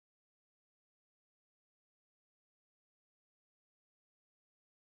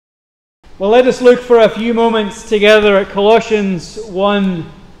Well, let us look for a few moments together at Colossians 1,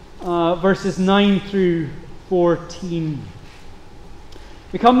 verses 9 through 14.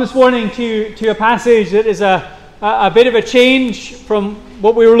 We come this morning to a passage that is a bit of a change from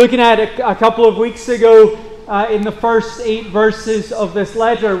what we were looking at a couple of weeks ago in the first 8 verses of this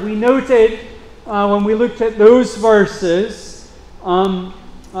letter. We noted when we looked at those verses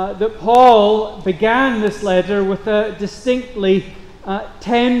that Paul began this letter with a distinctly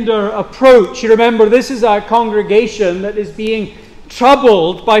tender approach. You remember, this is a congregation that is being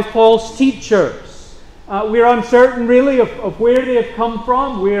troubled by false teachers. We're uncertain really of where they have come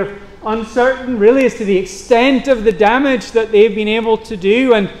from. We're uncertain really as to the extent of the damage that they've been able to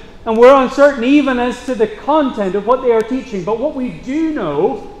do, and we're uncertain even as to the content of what they are teaching. But what we do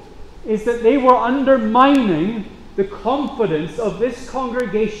know is that they were undermining the confidence of this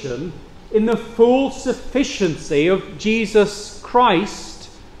congregation in the full sufficiency of Jesus Christ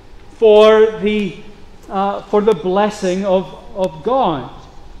for the blessing of God.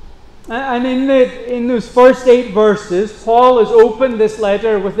 And in those first 8 verses, Paul has opened this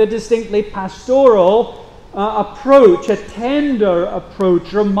letter with a distinctly pastoral approach, a tender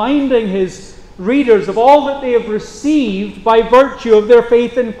approach, reminding his readers of all that they have received by virtue of their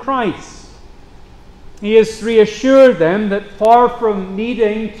faith in Christ. He has reassured them that far from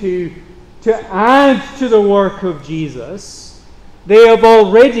needing to add to the work of Jesus, they have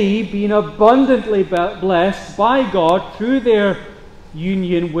already been abundantly blessed by God through their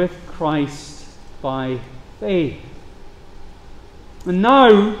union with Christ by faith. And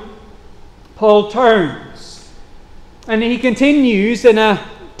now Paul turns and he continues in a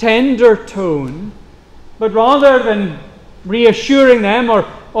tender tone, but rather than reassuring them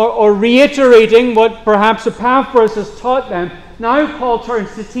or reiterating what perhaps Epaphras has taught them, now Paul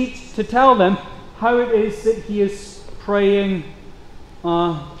turns to tell them how it is that he is praying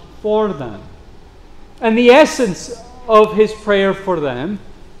for them. And the essence of his prayer for them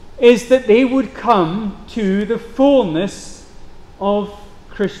is that they would come to the fullness of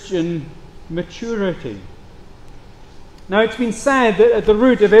Christian maturity. Now, it's been said that at the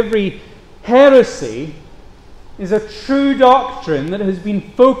root of every heresy is a true doctrine that has been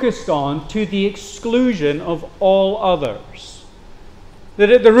focused on to the exclusion of all others. That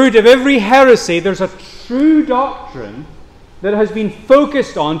at the root of every heresy there's a true doctrine that has been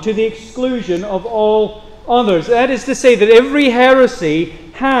focused on to the exclusion of all others. That is to say that every heresy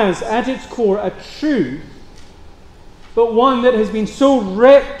has at its core a truth, but one that has been so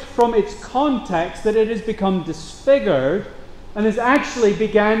ripped from its context that it has become disfigured and has actually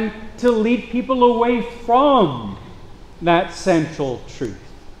begun to lead people away from that central truth.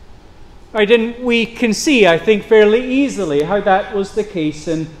 Right, and we can see, I think, fairly easily how that was the case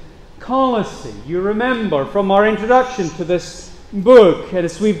in Colossae. You remember from our introduction to this book, and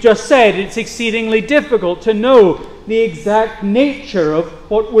as we've just said, it's exceedingly difficult to know the exact nature of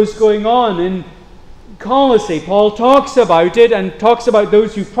what was going on in Colossae. Paul talks about it and talks about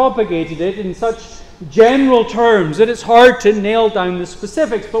those who propagated it in such general terms that it's hard to nail down the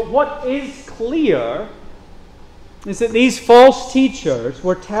specifics. But what is clear is that these false teachers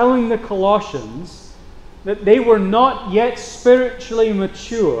were telling the Colossians that they were not yet spiritually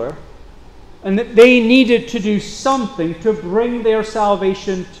mature and that they needed to do something to bring their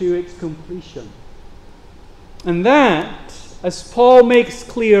salvation to its completion. And that, as Paul makes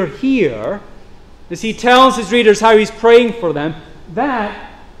clear here, as he tells his readers how he's praying for them,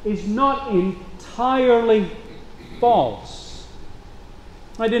 that is not entirely false.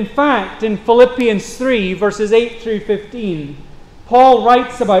 And in fact, in Philippians 3, verses 8 through 15, Paul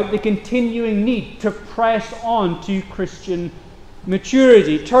writes about the continuing need to press on to Christian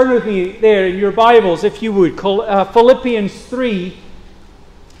maturity. Turn with me there in your Bibles, if you would. Philippians 3,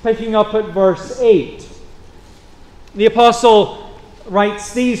 picking up at verse 8. The apostle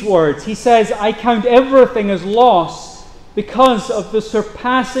writes these words. He says, "I count everything as loss because of the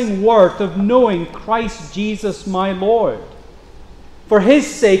surpassing worth of knowing Christ Jesus my Lord. For his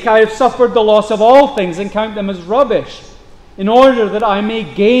sake I have suffered the loss of all things and count them as rubbish, in order that I may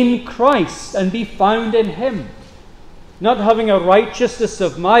gain Christ and be found in him, not having a righteousness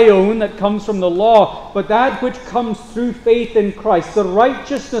of my own that comes from the law, but that which comes through faith in Christ, the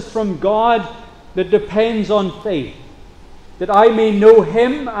righteousness from God that depends on faith, that I may know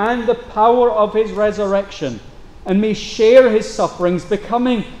him and the power of his resurrection, and may share his sufferings,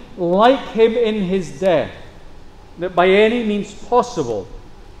 becoming like him in his death, that by any means possible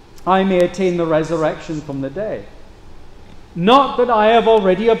I may attain the resurrection from the dead. Not that I have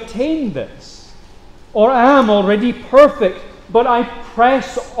already obtained this, or am already perfect, but I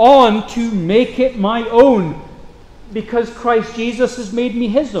press on to make it my own, because Christ Jesus has made me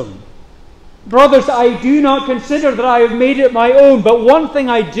his own. Brothers, I do not consider that I have made it my own, but one thing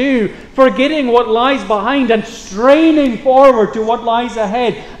I do, forgetting what lies behind and straining forward to what lies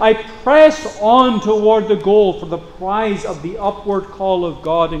ahead, I press on toward the goal for the prize of the upward call of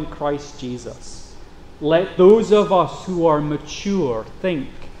God in Christ Jesus. Let those of us who are mature think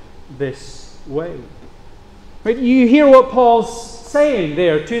this way. Right? You hear what Paul's saying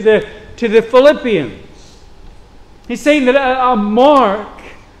there to the Philippians. He's saying that a mark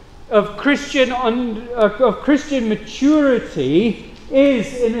of Christian maturity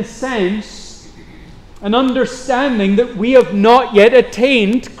is, in a sense, an understanding that we have not yet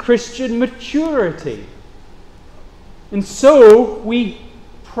attained Christian maturity. And so we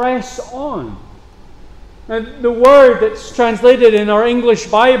press on. Now, the word that's translated in our English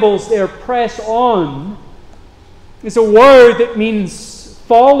Bibles there, press on, is a word that means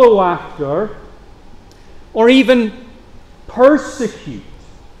follow after or even persecute.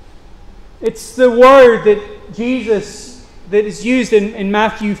 It's the word that is used in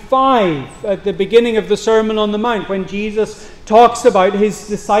Matthew 5 at the beginning of the Sermon on the Mount when Jesus talks about his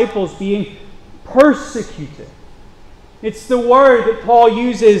disciples being persecuted. It's the word that Paul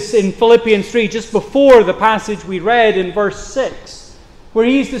uses in Philippians 3 just before the passage we read in verse 6, where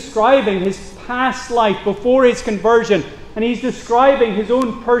he's describing his past life before his conversion, and he's describing his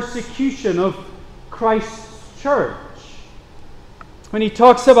own persecution of Christ's church. When he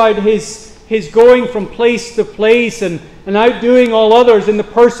talks about his going from place to place and outdoing all others in the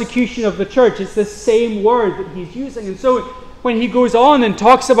persecution of the church, it's the same word that he's using. And so when he goes on and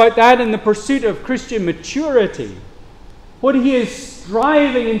talks about that in the pursuit of Christian maturity, what he is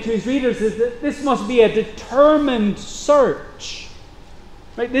driving into his readers is that this must be a determined search.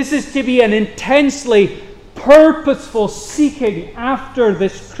 Right? This is to be an intensely purposeful seeking after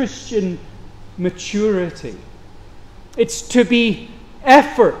this Christian maturity. It's to be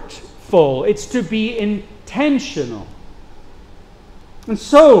effortful. It's to be intentional. And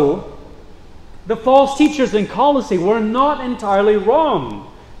so, the false teachers in Colossae were not entirely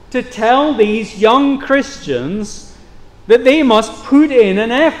wrong to tell these young Christians that they must put in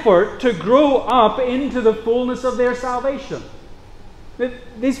an effort to grow up into the fullness of their salvation.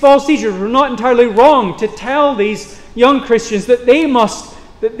 These false teachers were not entirely wrong to tell these young Christians that they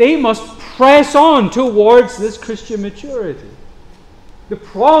must press on towards this Christian maturity. The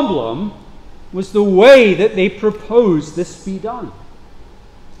problem was the way that they proposed this be done.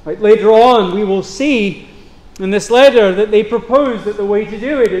 Right, later on, we will see in this letter that they propose that the way to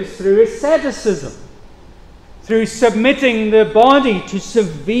do it is through asceticism, through submitting the body to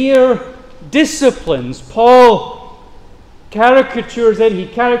severe disciplines. Paul caricatures it, he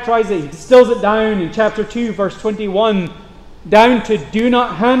characterizes it, he distills it down in chapter 2, verse 21, down to do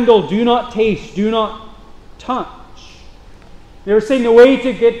not handle, do not taste, do not touch. They were saying the way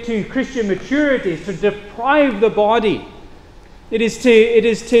to get to Christian maturity is to deprive the body. It is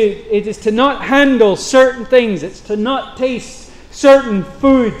to not handle certain things. It's to not taste certain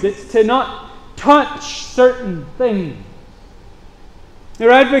foods. It's to not touch certain things.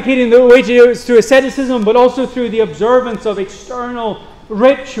 They're advocating the way to do it is through asceticism, but also through the observance of external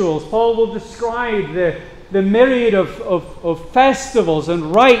rituals. Paul will describe the myriad of festivals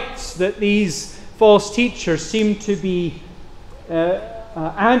and rites that these false teachers seem to be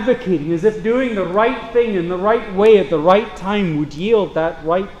advocating, as if doing the right thing in the right way at the right time would yield that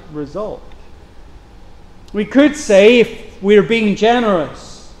right result. We could say, if we're being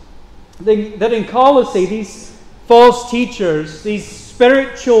generous, that in Colossae, these false teachers, these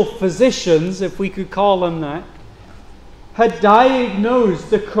spiritual physicians, if we could call them that, had diagnosed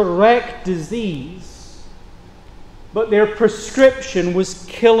the correct disease, but their prescription was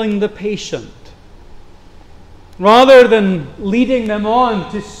killing the patient. Rather than leading them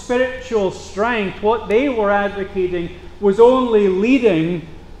on to spiritual strength, what they were advocating was only leading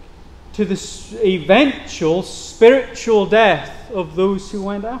to the eventual spiritual death of those who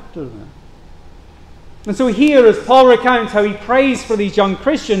went after them. And so here, as Paul recounts how he prays for these young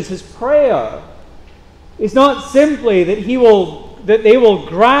Christians, his prayer is not simply that they will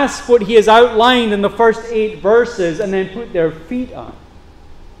grasp what he has outlined in the first 8 verses and then put their feet up.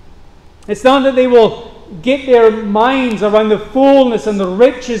 It's not that they will get their minds around the fullness and the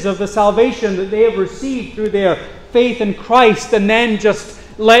riches of the salvation that they have received through their faith in Christ and then just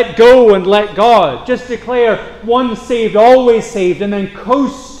let go and let God. Just declare once saved, always saved, and then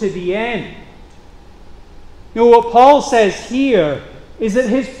coast to the end. You know, what Paul says here is that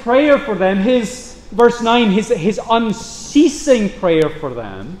his prayer for them, verse 9, his unceasing prayer for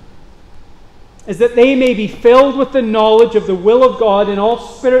them, is that they may be filled with the knowledge of the will of God in all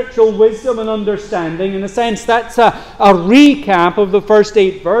spiritual wisdom and understanding. In a sense, that's a recap of the first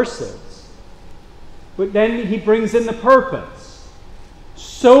 8 verses. But then he brings in the purpose.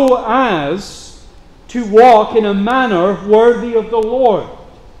 So as to walk in a manner worthy of the Lord,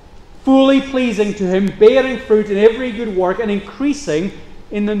 fully pleasing to Him, bearing fruit in every good work, and increasing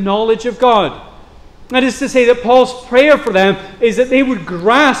in the knowledge of God. That is to say that Paul's prayer for them is that they would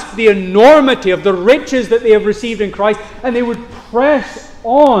grasp the enormity of the riches that they have received in Christ, and they would press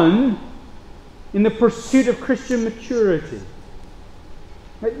on in the pursuit of Christian maturity.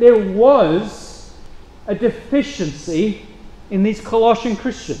 There was a deficiency in these Colossian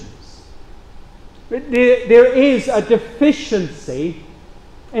Christians. There is a deficiency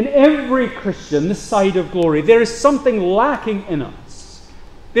in every Christian, the side of glory. There is something lacking in us.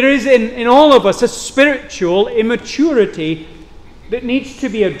 There is in all of us a spiritual immaturity that needs to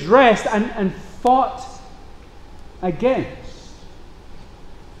be addressed and fought against.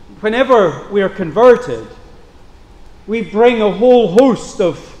 Whenever we are converted, we bring a whole host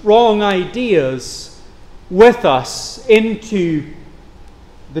of wrong ideas with us into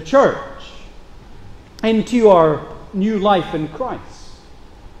the church, into our new life in Christ.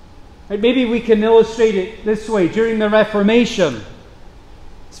 Maybe we can illustrate it this way. During the Reformation,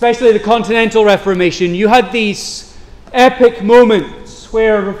 especially the Continental Reformation, you had these epic moments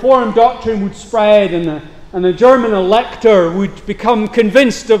where Reformed doctrine would spread and the German elector would become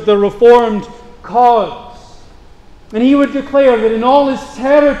convinced of the Reformed cause. And he would declare that in all his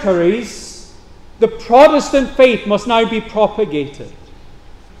territories, the Protestant faith must now be propagated.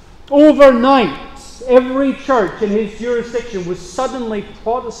 Overnight, every church in his jurisdiction was suddenly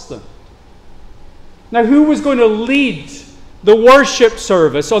Protestant. Now, who was going to lead the worship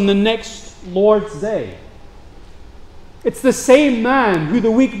service on the next Lord's Day? It's the same man who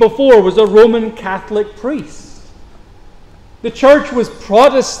the week before was a Roman Catholic priest. The church was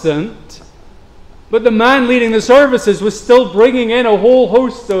Protestant, but the man leading the services was still bringing in a whole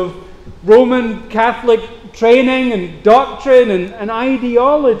host of Roman Catholic training and doctrine and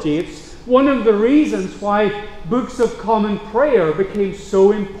ideology. It's one of the reasons why books of common prayer became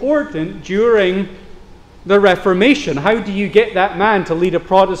so important during the Reformation. How do you get that man to lead a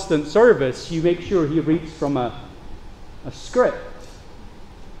Protestant service? You make sure he reads from a script.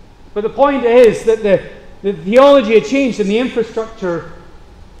 But the point is that the theology had changed and the infrastructure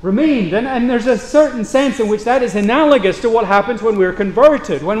remained. And there's a certain sense in which that is analogous to what happens when we're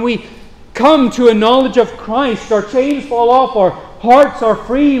converted. When we come to a knowledge of Christ, our chains fall off, our hearts are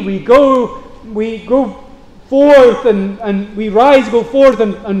free, we go forth and we rise, go forth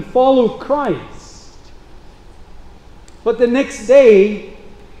and follow Christ. But the next day,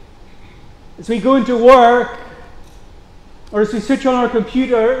 as we go into work, or as we switch on our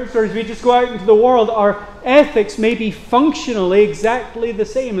computers, or as we just go out into the world, our ethics may be functionally exactly the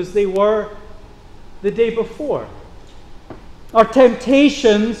same as they were the day before. Our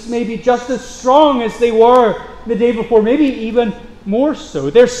temptations may be just as strong as they were the day before, maybe even more so.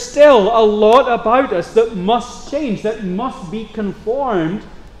 There's still a lot about us that must change, that must be conformed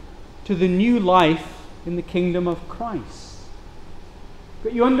to the new life in the kingdom of Christ.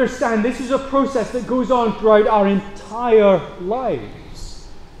 But you understand, this is a process that goes on throughout our entire lives.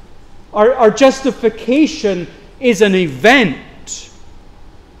 Our justification is an event,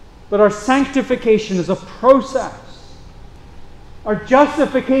 but our sanctification is a process. Our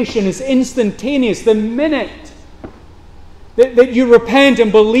justification is instantaneous. The minute that you repent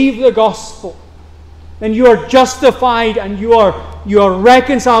and believe the gospel, then you are justified and you are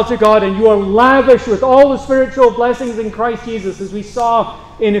reconciled to God and you are lavish with all the spiritual blessings in Christ Jesus, as we saw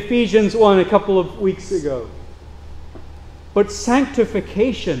in Ephesians 1 a couple of weeks ago. But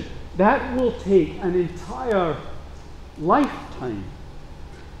sanctification, that will take an entire lifetime.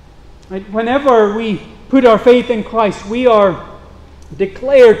 Right? Whenever we put our faith in Christ, we are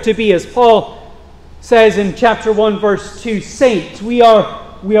declared to be, as Paul says in chapter 1 verse 2, saints. We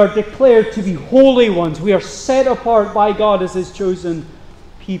are declared to be holy ones. We are set apart by God as His chosen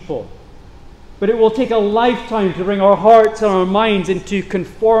people. But it will take a lifetime to bring our hearts and our minds into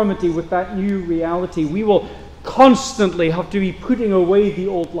conformity with that new reality. We will constantly have to be putting away the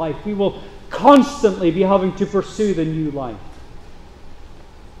old life. We will constantly be having to pursue the new life.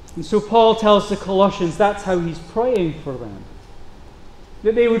 And so Paul tells the Colossians that's how he's praying for them.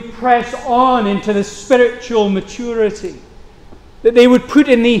 That they would press on into the spiritual maturity. That they would put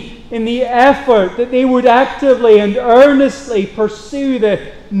in the effort, that they would actively and earnestly pursue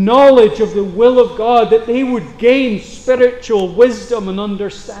the knowledge of the will of God, that they would gain spiritual wisdom and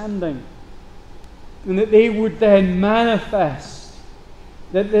understanding, and that they would then manifest,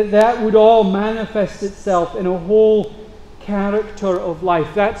 that would all manifest itself in a whole character of life.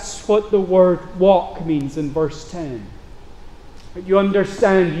 That's what the word walk means in verse 10. But you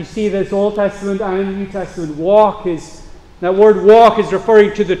understand, you see this Old Testament and New Testament that word walk is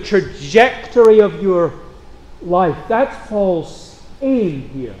referring to the trajectory of your life. That's Paul's aim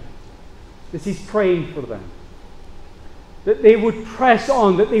here, as he's praying for them. That they would press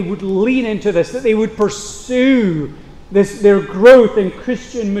on, that they would lean into this, that they would pursue their growth in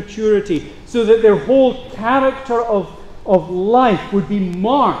Christian maturity, so that their whole character of life would be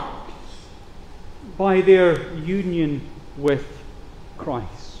marked by their union with Christ.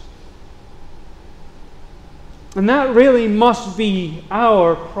 And that really must be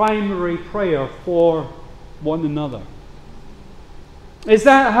our primary prayer for one another. Is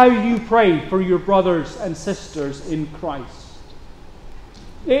that how you pray for your brothers and sisters in Christ?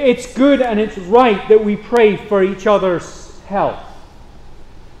 It's good and it's right that we pray for each other's health.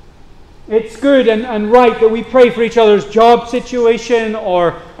 It's good and right that we pray for each other's job situation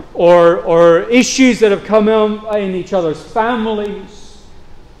or issues that have come in each other's families.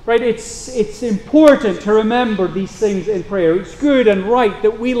 Right? It's important to remember these things in prayer. It's good and right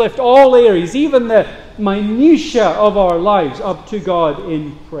that we lift all areas, even the minutiae of our lives, up to God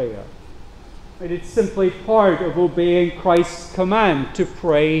in prayer. Right? It's simply part of obeying Christ's command to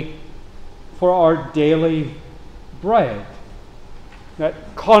pray for our daily bread.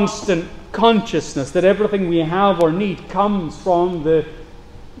 That constant consciousness that everything we have or need comes from the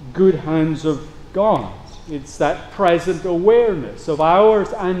good hands of God. It's that present awareness of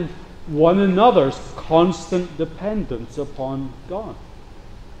ours and one another's constant dependence upon God.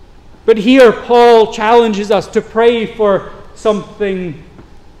 But here Paul challenges us to pray for something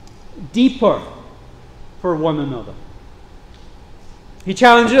deeper for one another. He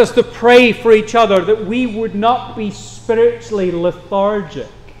challenges us to pray for each other, that we would not be spiritually lethargic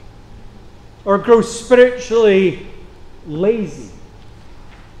or grow spiritually lazy.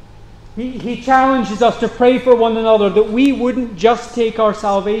 He challenges us to pray for one another, that we wouldn't just take our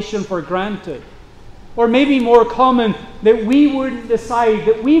salvation for granted. Or maybe more common, that we wouldn't decide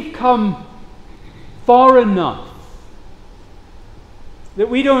that we've come far enough. That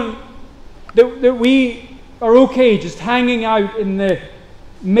we are okay just hanging out in the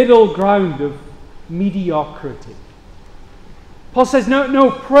middle ground of mediocrity. Paul says,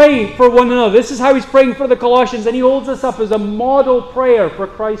 no, pray for one another. This is how he's praying for the Colossians, and he holds us up as a model prayer for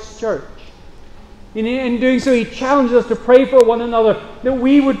Christ's church. In doing so, he challenges us to pray for one another, that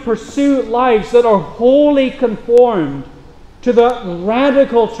we would pursue lives that are wholly conformed to the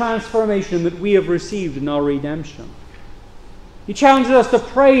radical transformation that we have received in our redemption. He challenges us to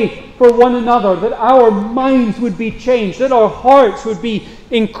pray for one another, that our minds would be changed, that our hearts would be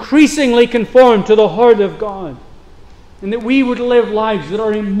increasingly conformed to the heart of God. And that we would live lives that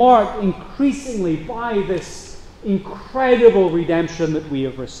are marked increasingly by this incredible redemption that we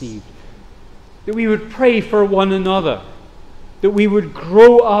have received. That we would pray for one another. That we would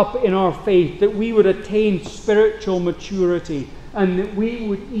grow up in our faith. That we would attain spiritual maturity. And that we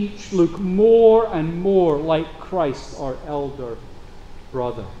would each look more and more like Christ, our elder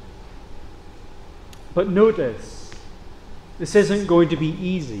brother. But notice, this isn't going to be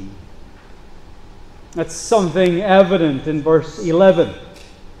easy. That's something evident in verse 11,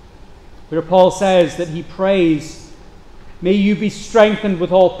 where Paul says that he prays, "May you be strengthened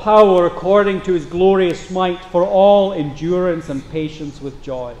with all power according to his glorious might, for all endurance and patience with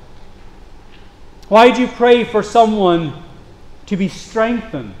joy." Why do you pray for someone to be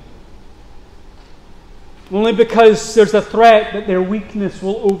strengthened? Only because there's a threat that their weakness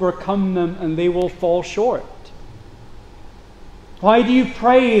will overcome them and they will fall short. Why do you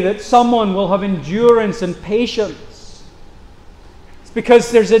pray that someone will have endurance and patience? It's because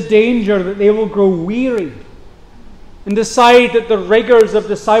there's a danger that they will grow weary and decide that the rigors of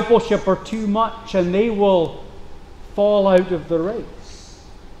discipleship are too much and they will fall out of the race.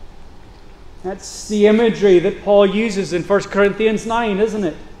 That's the imagery that Paul uses in 1 Corinthians 9, isn't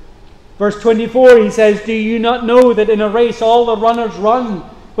it? Verse 24, he says, "Do you not know that in a race all the runners run,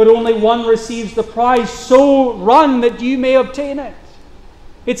 but only one receives the prize? So run that you may obtain it."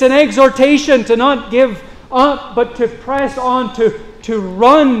 It's an exhortation to not give up, but to press on, to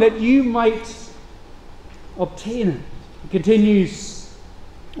run that you might obtain it. He continues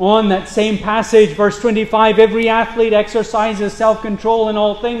on that same passage, verse 25, "Every athlete exercises self-control in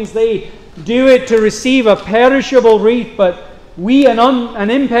all things. They do it to receive a perishable wreath, but we an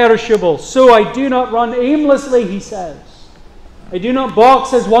imperishable. So I do not run aimlessly," he says. "I do not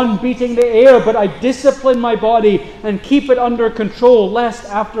box as one beating the air, but I discipline my body and keep it under control, lest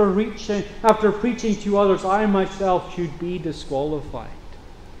after preaching to others, I myself should be disqualified."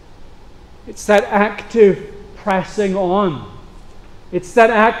 It's that active pressing on. It's that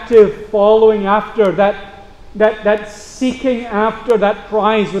active following after, that that seeking after that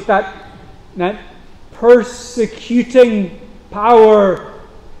prize with that persecuting power,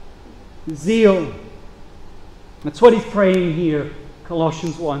 zeal. That's what he's praying here,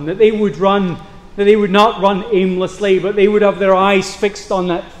 Colossians 1, that they would run, that they would not run aimlessly, but they would have their eyes fixed on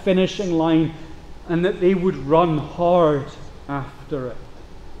that finishing line, and that they would run hard after it.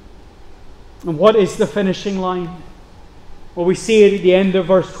 And what is the finishing line? Well, we see it at the end of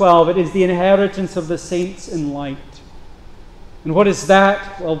verse 12. It is the inheritance of the saints in light. And what is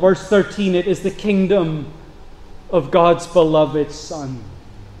that? Well, verse 13, it is the kingdom of God's beloved Son.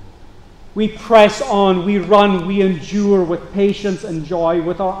 We press on, we run, we endure with patience and joy,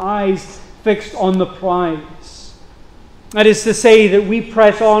 with our eyes fixed on the prize. That is to say that we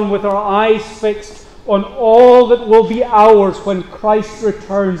press on with our eyes fixed on all that will be ours when Christ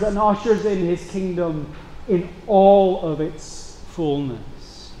returns and ushers in his kingdom in all of its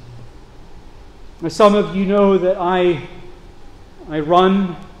fullness. Now, some of you know that I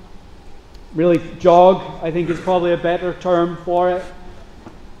run, really jog, I think is probably a better term for it.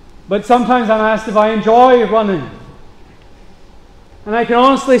 But sometimes I'm asked if I enjoy running. And I can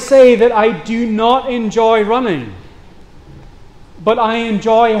honestly say that I do not enjoy running. But I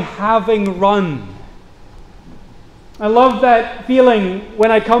enjoy having run. I love that feeling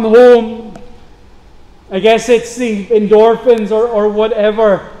when I come home. I guess it's the endorphins or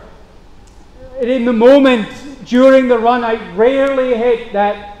whatever. In the moment during the run, I rarely hit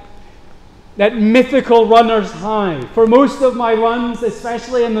that mythical runner's high. For most of my runs,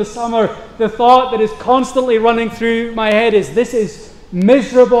 especially in the summer, the thought that is constantly running through my head is, this is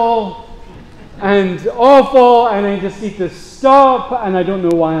miserable and awful, and I just need to stop, and I don't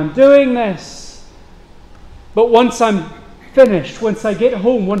know why I'm doing this. But once I'm finished, once I get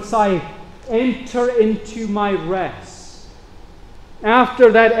home, once I enter into my rest,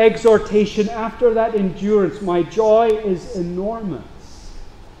 after that exhortation, after that endurance, my joy is enormous.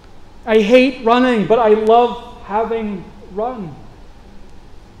 I hate running, but I love having run.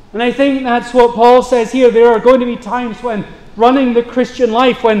 And I think that's what Paul says here. There are going to be times when running the Christian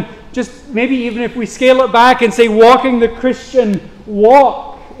life, when just maybe even if we scale it back and say walking the Christian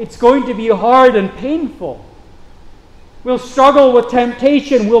walk, it's going to be hard and painful. We'll struggle with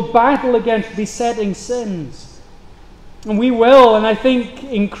temptation. We'll battle against besetting sins. And we will, and I think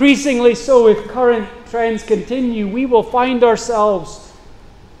increasingly so if current trends continue, we will find ourselves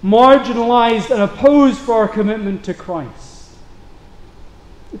marginalized and opposed for our commitment to Christ.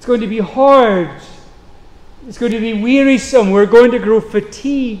 It's going to be hard. It's going to be wearisome. We're going to grow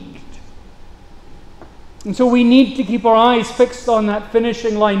fatigued. And so we need to keep our eyes fixed on that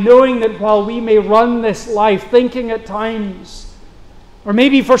finishing line, knowing that while we may run this life, thinking at times, or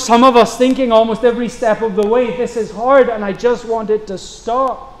maybe for some of us thinking almost every step of the way, this is hard and I just want it to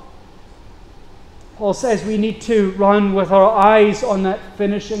stop. Paul says we need to run with our eyes on that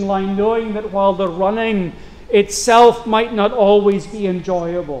finishing line, knowing that while the running itself might not always be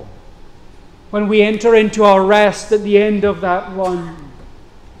enjoyable, when we enter into our rest at the end of that run,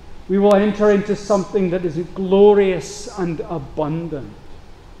 we will enter into something that is glorious and abundant.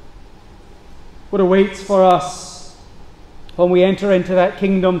 What awaits for us when we enter into that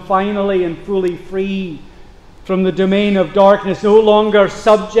kingdom finally and fully free from the domain of darkness, no longer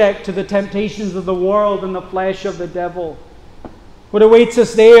subject to the temptations of the world and the flesh of the devil. What awaits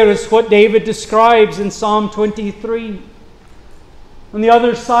us there is what David describes in Psalm 23. On the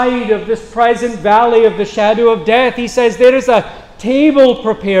other side of this present valley of the shadow of death, he says there is a table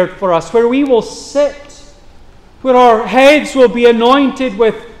prepared for us where we will sit, where our heads will be anointed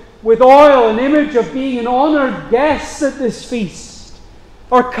with oil, an image of being an honored guest at this feast.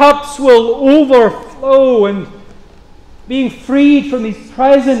 Our cups will overflow, and being freed from these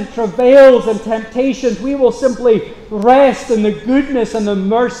present travails and temptations, we will simply rest in the goodness and the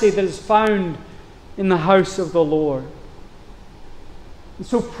mercy that is found in the house of the Lord. And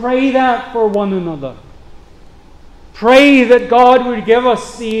so pray that for one another. Pray that God would give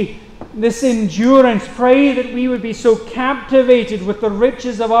us this endurance. Pray that we would be so captivated with the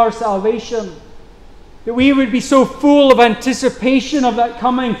riches of our salvation, that we would be so full of anticipation of that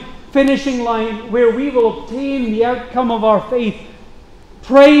coming finishing line where we will obtain the outcome of our faith.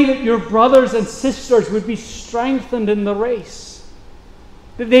 Pray that your brothers and sisters would be strengthened in the race,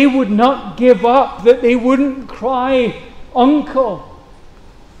 that they would not give up, that they wouldn't cry, "Uncle,"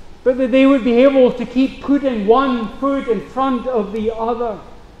 but that they would be able to keep putting one foot in front of the other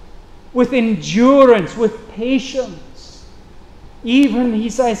with endurance, with patience. Even, he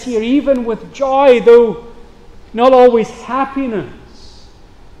says here, even with joy, though not always happiness,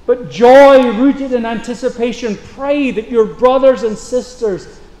 but joy rooted in anticipation. Pray that your brothers and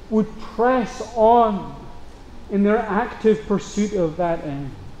sisters would press on in their active pursuit of that end.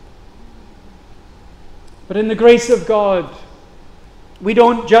 But in the grace of God, we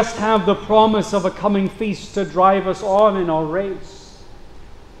don't just have the promise of a coming feast to drive us on in our race.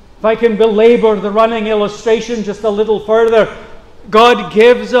 If I can belabor the running illustration just a little further, God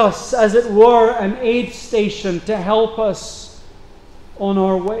gives us, as it were, an aid station to help us on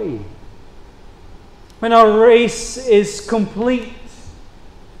our way. When our race is complete,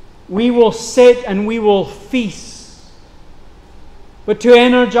 we will sit and we will feast. But to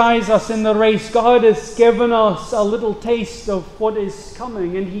energize us in the race, God has given us a little taste of what is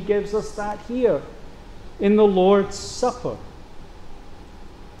coming, and He gives us that here in the Lord's Supper.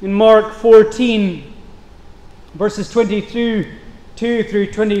 In Mark 14, verses 22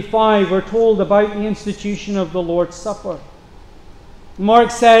 through 25, we're told about the institution of the Lord's Supper.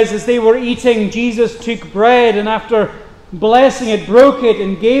 Mark says, as they were eating, Jesus took bread, and after blessing it, broke it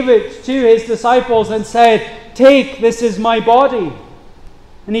and gave it to His disciples and said, "Take, this is my body."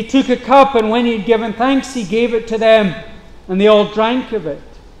 And He took a cup, and when He had given thanks, He gave it to them, and they all drank of it.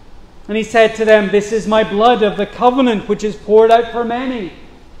 And He said to them, "This is my blood of the covenant, which is poured out for many.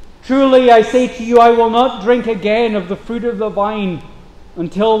 Truly I say to you, I will not drink again of the fruit of the vine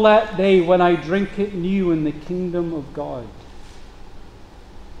until that day when I drink it new in the kingdom of God."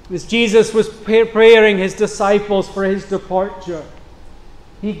 As Jesus was preparing His disciples for His departure,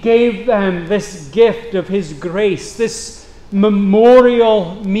 He gave them this gift of His grace, this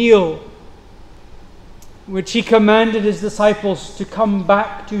memorial meal, which He commanded His disciples to come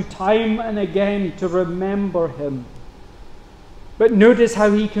back to time and again to remember Him. But notice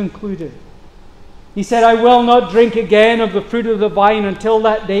how He concluded. He said, "I will not drink again of the fruit of the vine until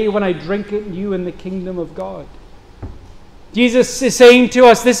that day when I drink it new in the kingdom of God." Jesus is saying to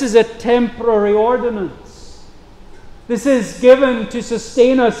us, this is a temporary ordinance. This is given to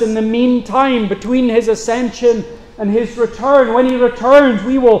sustain us in the meantime between His ascension and His return. When He returns,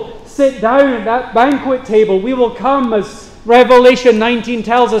 we will sit down at that banquet table. We will come, as Revelation 19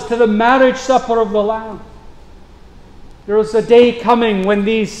 tells us, to the marriage supper of the Lamb. There is a day coming when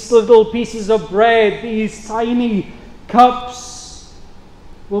these little pieces of bread, these tiny cups,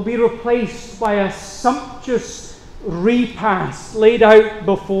 will be replaced by a sumptuous repast laid out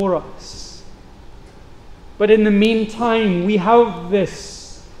before us. But in the meantime, we have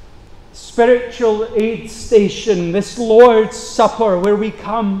this spiritual aid station, this Lord's Supper, where we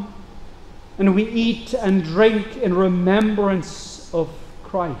come and we eat and drink in remembrance of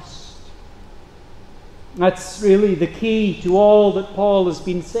Christ. That's really the key to all that Paul has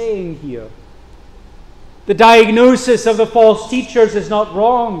been saying here. The diagnosis of the false teachers is not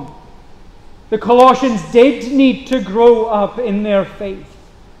wrong. The Colossians did need to grow up in their faith.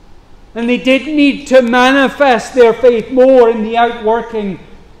 And they did need to manifest their faith more in the outworking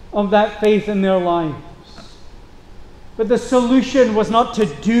of that faith in their lives. But the solution was not to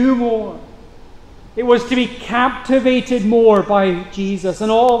do more. It was to be captivated more by Jesus and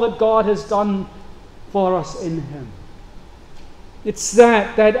all that God has done for us in Him. It's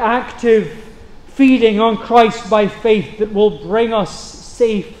that active feeding on Christ by faith that will bring us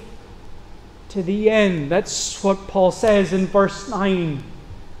safe to the end. That's what Paul says in verse 9.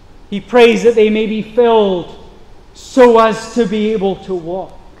 He prays that they may be filled so as to be able to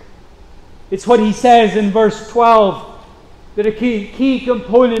walk. It's what he says in verse 12, that a key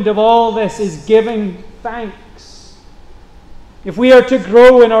component of all this is giving thanks. If we are to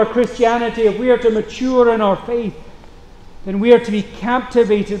grow in our Christianity, if we are to mature in our faith, then we are to be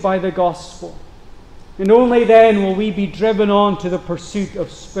captivated by the gospel. And only then will we be driven on to the pursuit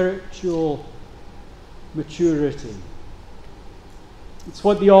of spiritual maturity. It's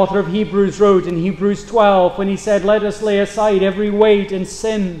what the author of Hebrews wrote in Hebrews 12 when he said, "Let us lay aside every weight and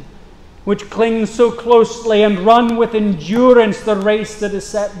sin which clings so closely, and run with endurance the race that is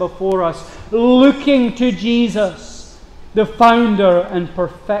set before us, looking to Jesus, the founder and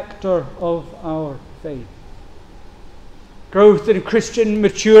perfecter of our faith." Growth in Christian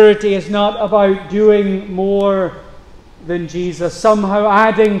maturity is not about doing more than Jesus, somehow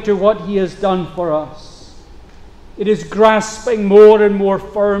adding to what He has done for us. It is grasping more and more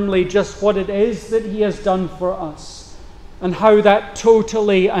firmly just what it is that He has done for us, and how that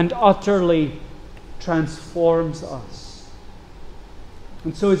totally and utterly transforms us.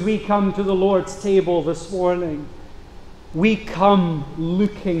 And so as we come to the Lord's table this morning, we come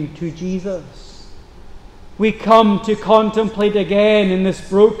looking to Jesus. We come to contemplate again in this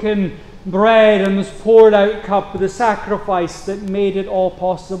broken bread and this poured out cup the sacrifice that made it all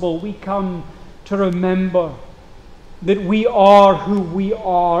possible. We come to remember that we are who we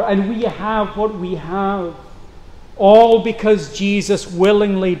are, and we have what we have, all because Jesus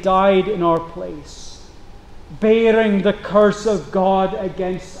willingly died in our place. bearing the curse of God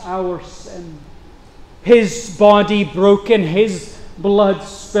against our sin. His body broken, His blood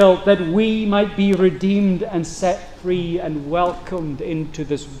spilt, that we might be redeemed and set free and welcomed into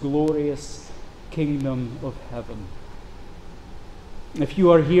this glorious kingdom of heaven. If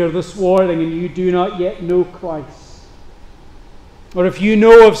you are here this morning and you do not yet know Christ, or if you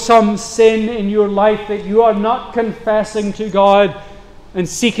know of some sin in your life that you are not confessing to God and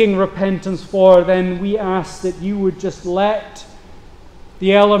seeking repentance for, then we ask that you would just let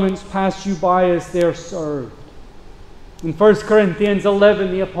the elements pass you by as they're served. In 1 Corinthians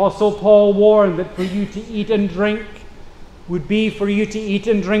 11, the Apostle Paul warned that for you to eat and drink would be for you to eat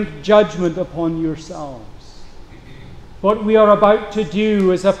and drink judgment upon yourselves. What we are about to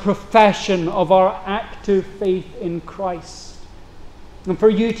do is a profession of our active faith in Christ. And for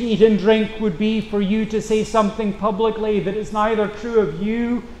you to eat and drink would be for you to say something publicly that is neither true of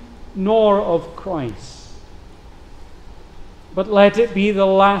you nor of Christ. But let it be the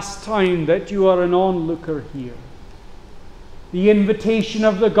last time that you are an onlooker here. The invitation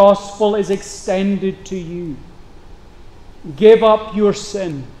of the gospel is extended to you. Give up your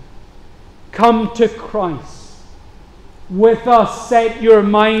sin. Come to Christ. With us, set your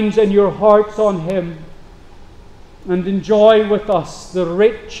minds and your hearts on Him, and enjoy with us the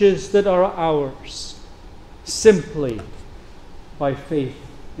riches that are ours, simply by faith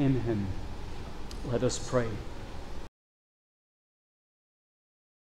in Him. Let us pray.